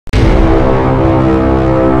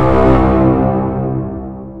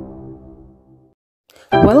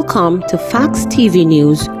Welcome to Facts TV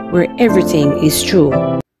News, where everything is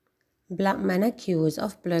true. Black man accused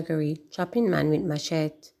of burglary, chopping man with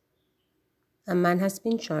machete. A man has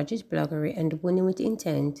been charged with burglary and wounding with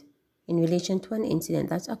intent in relation to an incident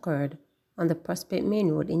that occurred on the Prospect Main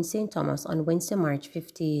Road in St. Thomas on Wednesday, March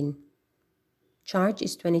 15. Charged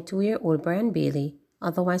is 22-year-old Brian Bailey,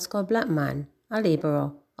 otherwise called Black Man, a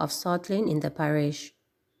laborer of Salt Lane in the parish.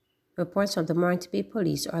 Reports from the Morant Bay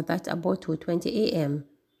Police are that about 2:20 a.m.,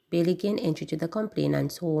 Bailey gained entry to the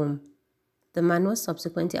complainant's home. The man was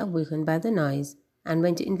subsequently awakened by the noise and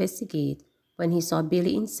went to investigate when he saw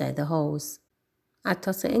Bailey inside the house. A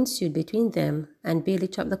tussle ensued between them, and Bailey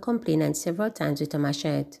chopped the complainant several times with a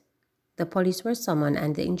machete. The police were summoned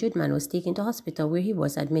and the injured man was taken to hospital where he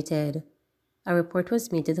was admitted. A report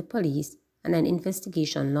was made to the police and an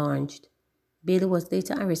investigation launched. Bailey was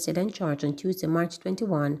later arrested and charged on Tuesday, March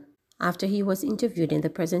 21, after he was interviewed in the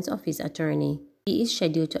presence of his attorney. He is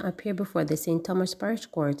scheduled to appear before the St. Thomas Parish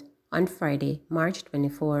Court on Friday, March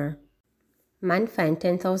 24. Man fined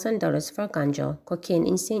 $10,000 for ganja, cocaine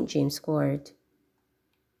in St. James Court.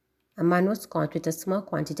 A man was caught with a small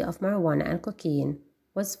quantity of marijuana and cocaine,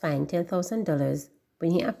 was fined $10,000 when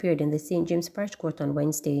he appeared in the St. James Parish Court on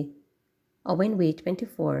Wednesday. Owen Wade,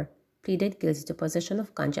 24, pleaded guilty to possession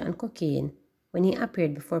of ganja and cocaine when he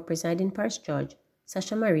appeared before presiding parish judge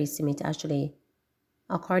Sasha Marie Smith Ashley.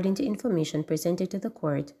 According to information presented to the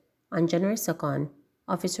court, on January 2nd,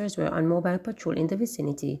 officers were on mobile patrol in the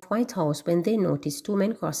vicinity of White House when they noticed two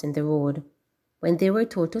men crossing the road. When they were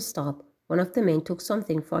told to stop, one of the men took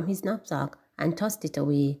something from his knapsack and tossed it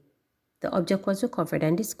away. The object was recovered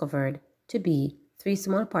and discovered to be 3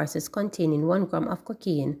 small parcels containing 1 gram of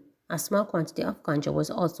cocaine. A small quantity of ganja was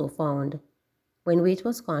also found. When Wade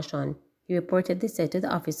was cautioned, he reportedly said to the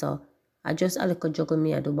officer, "I just a little juggle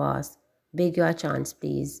me a do boss. Beg you a chance,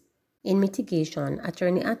 please." In mitigation,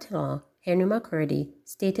 attorney at law Henry McCurdy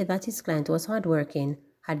stated that his client was hardworking,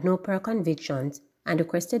 had no prior convictions, and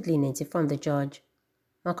requested leniency from the judge.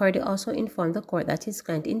 McCurdy also informed the court that his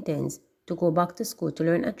client intends to go back to school to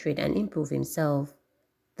learn a trade and improve himself.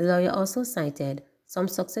 The lawyer also cited some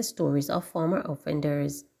success stories of former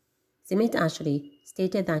offenders. Smith Ashley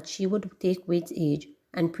stated that she would take Wade's age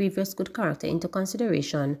and previous good character into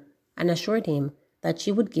consideration and assured him that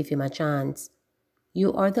she would give him a chance.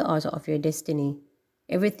 "You are the author of your destiny.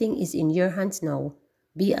 Everything is in your hands now.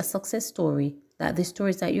 Be a success story like the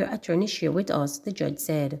stories that your attorney shared with us," the judge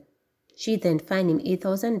said. She then fined him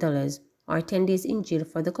 $8,000 or 10 days in jail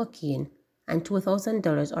for the cocaine and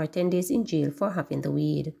 $2,000 or 10 days in jail for having the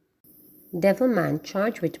weed. Devil man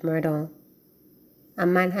charged with murder. A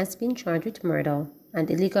man has been charged with murder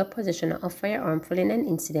and illegal possession of firearm following an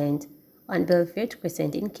incident on Belvedere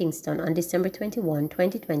Crescent in Kingston on December 21,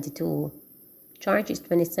 2022. Charged is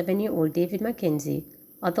 27-year-old David Mackenzie,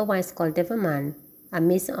 otherwise called Devil Man, a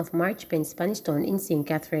mason of Marchpenn Spanish Town in St.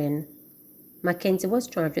 Catherine. Mackenzie was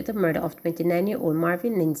charged with the murder of 29-year-old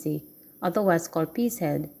Marvin Lindsay, otherwise called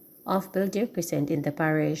Peacehead, of Belvedere Crescent in the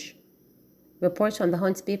parish. Reports from the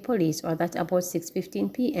Hunts Bay Police are that about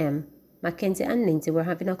 6:15 p.m., Mackenzie and Lindsay were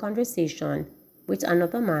having a conversation with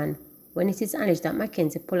another man when it is alleged that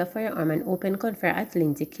Mackenzie pulled a firearm and opened gunfire at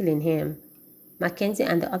Lindsay, killing him. Mackenzie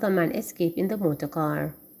and the other man escaped in the motor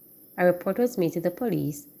car. A report was made to the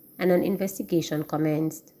police and an investigation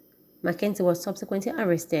commenced. Mackenzie was subsequently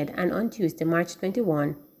arrested and on Tuesday, March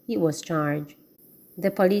 21, he was charged.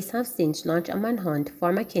 The police have since launched a manhunt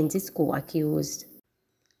for Mackenzie's co-accused.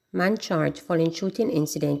 Man charged following shooting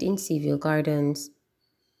incident in Seaview Gardens.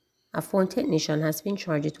 A phone technician has been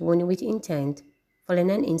charged with wounding with intent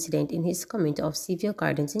following an incident in his community of Seaview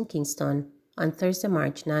Gardens in Kingston on Thursday,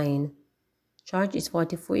 March 9. Charged is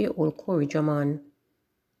 44-year-old Corey Drummond.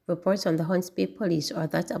 Reports on the Hunts Bay Police are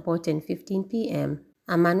that about 10:15 p.m.,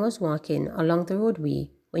 a man was walking along the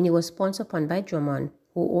roadway when he was pounced upon by Drummond,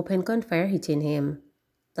 who opened gunfire hitting him.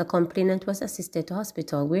 The complainant was assisted to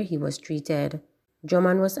hospital where he was treated.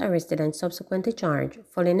 Drummond was arrested and subsequently charged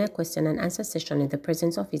following a question and answer session in the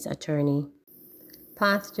presence of his attorney.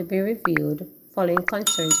 Path to be reviewed following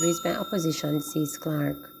concerns raised by opposition, says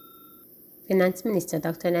Clark. Finance Minister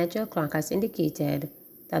Dr. Nigel Clark has indicated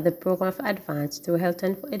that the program of advance through health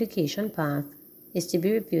and education path is to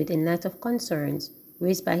be reviewed in light of concerns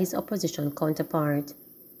raised by his opposition counterpart.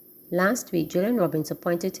 Last week, Julian Robbins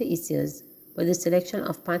pointed to issues with the selection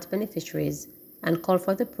of path beneficiaries and called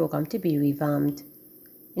for the program to be revamped.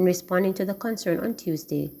 In responding to the concern on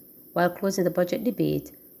Tuesday, while closing the budget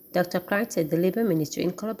debate, Dr. Clark said the Labour Ministry,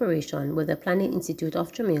 in collaboration with the Planning Institute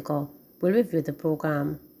of Jamaica, will review the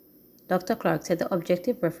program. Dr. Clark said the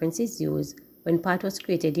objective references used when PATH was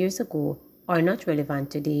created years ago are not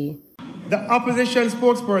relevant today. The opposition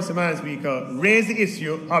spokesperson, Madam Speaker, raised the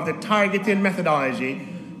issue of the targeting methodology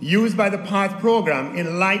used by the PATH program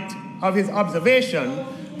in light of his observation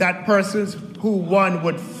that persons who one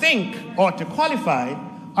would think ought to qualify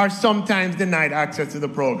are sometimes denied access to the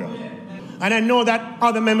program. And I know that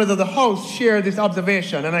other members of the House share this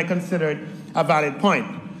observation, and I consider it a valid point.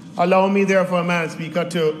 Allow me, therefore, Madam Speaker,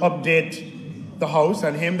 to update the House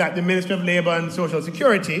and him that the Ministry of Labour and Social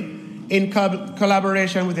Security, in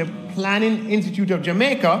collaboration with the Planning Institute of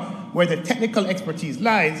Jamaica, where the technical expertise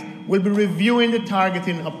lies, will be reviewing the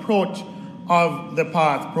targeting approach of the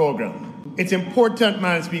PATH program. It's important,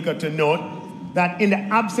 Madam Speaker, to note that in the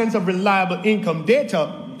absence of reliable income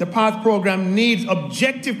data, the PATH program needs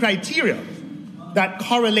objective criteria that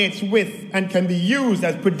correlates with and can be used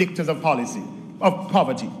as predictors of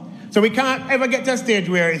poverty. So we can't ever get to a stage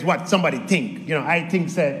where it's what somebody think. I think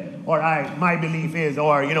said, or my belief is,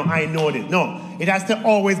 or I know this. No, it has to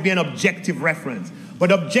always be an objective reference.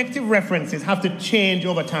 But objective references have to change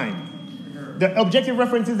over time. The objective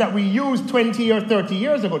references that we used 20 or 30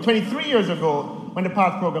 years ago, 23 years ago, when the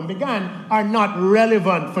PATH program began, are not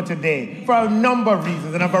relevant for today for a number of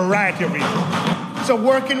reasons and a variety of reasons. So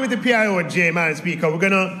working with the PIOJ, Madam Speaker, we're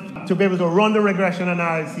going to be able to run the regression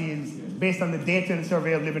analyses based on the data and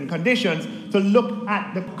survey of living conditions to look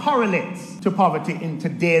at the correlates to poverty in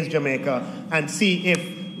today's Jamaica and see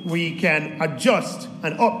if we can adjust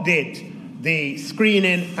and update the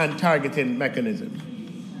screening and targeting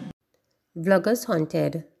mechanism. Vloggers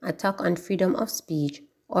haunted, attack on freedom of speech,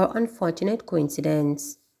 or unfortunate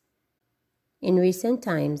coincidence. In recent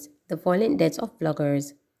times, the violent deaths of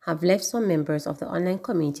vloggers have left some members of the online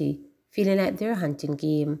community feeling like they're hunting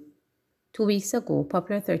game. 2 weeks ago,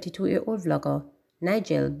 popular 32-year-old vlogger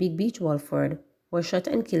Nigel Big Beach Walford was shot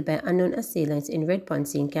and killed by unknown assailants in Red Pond,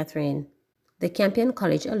 St. Catherine. The Campion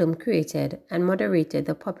College alum created and moderated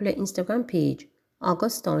the popular Instagram page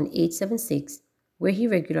Augusttown 876, where he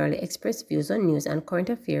regularly expressed views on news and current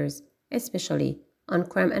affairs, especially on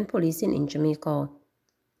crime and policing in Jamaica.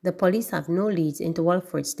 The police have no leads into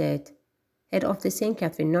Walford's death. Head of the St.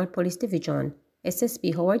 Catherine North Police Division,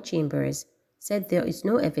 SSP Howard Chambers, said there is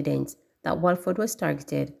no evidence that Walford was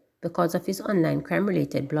targeted because of his online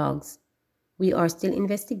crime-related blogs. We are still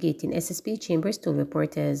investigating, SSP Chambers told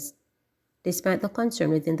reporters. Despite the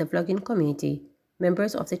concern within the vlogging community,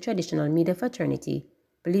 members of the traditional media fraternity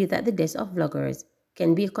believe that the deaths of vloggers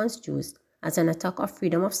can be construed as an attack of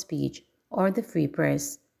freedom of speech or the free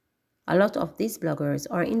press. A lot of these bloggers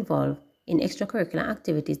are involved in extracurricular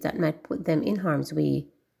activities that might put them in harm's way.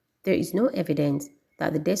 There is no evidence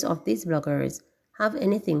that the deaths of these bloggers have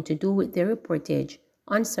anything to do with their reportage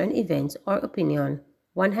on certain events or opinion,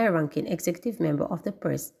 one high-ranking executive member of the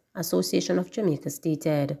Press Association of Jamaica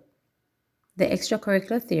stated. The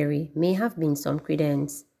extracurricular theory may have been some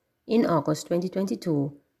credence. In August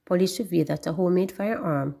 2022, police revealed that a homemade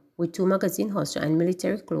firearm with 2 magazine holsters and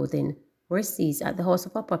military clothing were seized at the house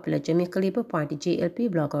of a popular Jamaica Labour Party JLP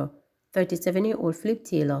blogger, 37-year-old Philip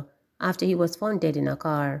Taylor, after he was found dead in a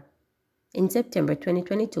car. In September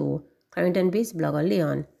 2022, Clarendon-based blogger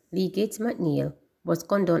Leon Lee Gates McNeil was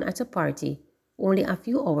gunned down at a party only a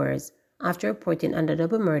few hours after reporting on the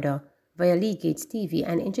double murder via Lee Gates TV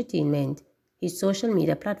and Entertainment, his social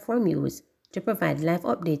media platform used to provide live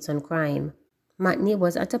updates on crime. McNeil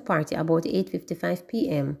was at a party about 8:55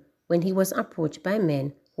 p.m. when he was approached by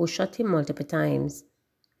men who shot him multiple times.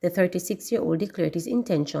 The 36-year-old declared his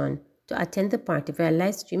intention to attend the party via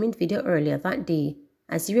live streaming video earlier that day,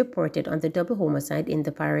 as he reported on the double homicide in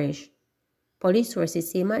the parish. Police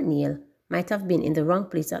sources say McNeil might have been in the wrong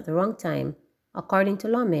place at the wrong time. According to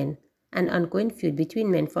lawmen, an ongoing feud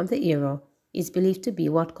between men from the era is believed to be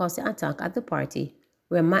what caused the attack at the party,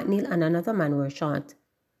 where McNeil and another man were shot.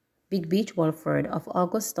 Big Beach Walford of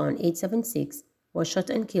Augusttown 876 was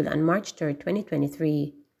shot and killed on March 3,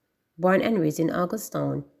 2023. Born and raised in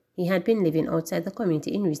Augusttown, he had been living outside the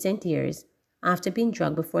community in recent years after being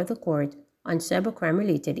dragged before the court on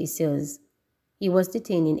cybercrime-related issues. He was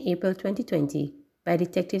detained in April 2020 by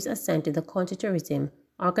detectives assigned to the Counterterrorism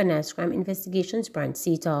Organized Crime Investigations Branch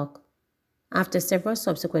CTOC. After several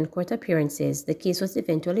subsequent court appearances, the case was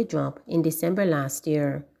eventually dropped in December last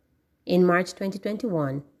year. In March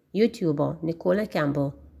 2021, YouTuber Nicola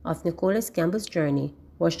Campbell of Nicola's Campbell's Journey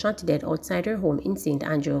was shot dead outside her home in St.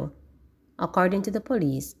 Andrew. According to the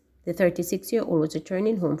police, the 36-year-old was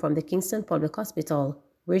returning home from the Kingston Public Hospital,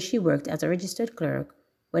 where she worked as a registered clerk,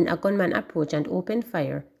 when a gunman approached and opened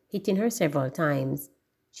fire, hitting her several times.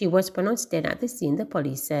 She was pronounced dead at the scene, the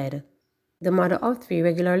police said. The mother of 3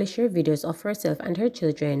 regularly shared videos of herself and her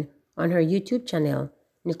children on her YouTube channel,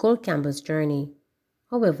 Nicole Campbell's Journey.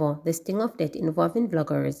 However, the sting of death involving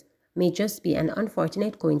vloggers may just be an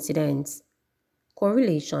unfortunate coincidence.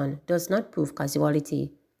 Correlation does not prove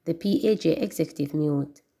causality, the PAJ executive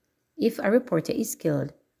mused. If a reporter is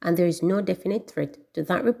killed and there is no definite threat to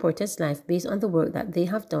that reporter's life based on the work that they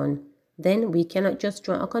have done, then we cannot just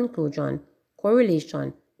draw a conclusion.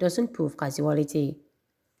 Correlation doesn't prove causality.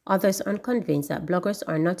 Others are convinced that bloggers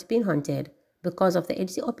are not being hunted because of the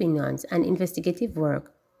edited opinions and investigative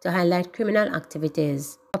work to highlight criminal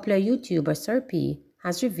activities. Popular YouTuber Sir P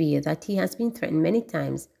has revealed that he has been threatened many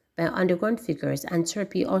times by underground figures, and Sir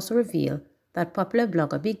P also revealed that popular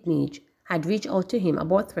blogger Big Meech had reached out to him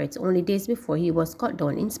about threats only days before he was cut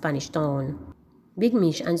down in Spanish Town. Big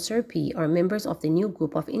Meech and Sir P are members of the new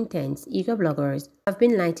group of intense, eager bloggers who have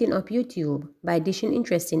been lighting up YouTube by dishing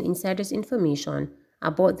interesting insiders information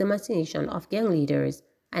about the machination of gang leaders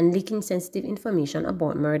and leaking sensitive information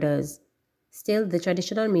about murders. Still, the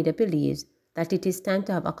traditional media believes that it is time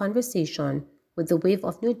to have a conversation with the wave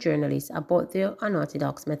of new journalists about their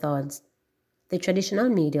unorthodox methods. The traditional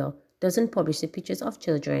media doesn't publish the pictures of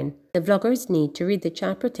children. The vloggers need to read the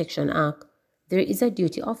Child Protection Act. There is a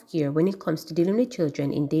duty of care when it comes to dealing with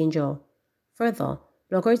children in danger. Further,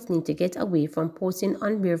 bloggers need to get away from posting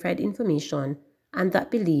unverified information and that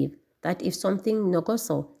believe that if something no go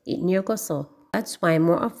so, it near go so. That's why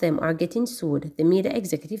more of them are getting sued, the media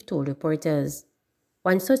executive told reporters.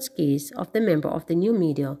 One such case of the member of the new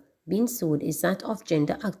media being sued is that of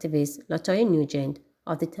gender activist Latoya Nugent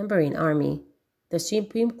of the Tambourine Army. The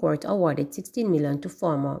Supreme Court awarded $16 million to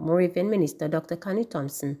former Moravian Minister Dr. Connie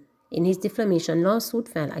Thompson in his defamation lawsuit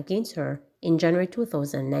filed against her in January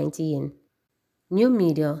 2019. New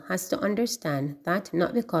media has to understand that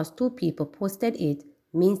not because two people posted it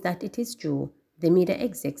means that it is true, the media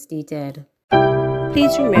exec stated.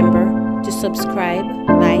 Please remember to subscribe,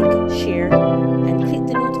 like, share, and click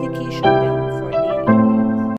the notification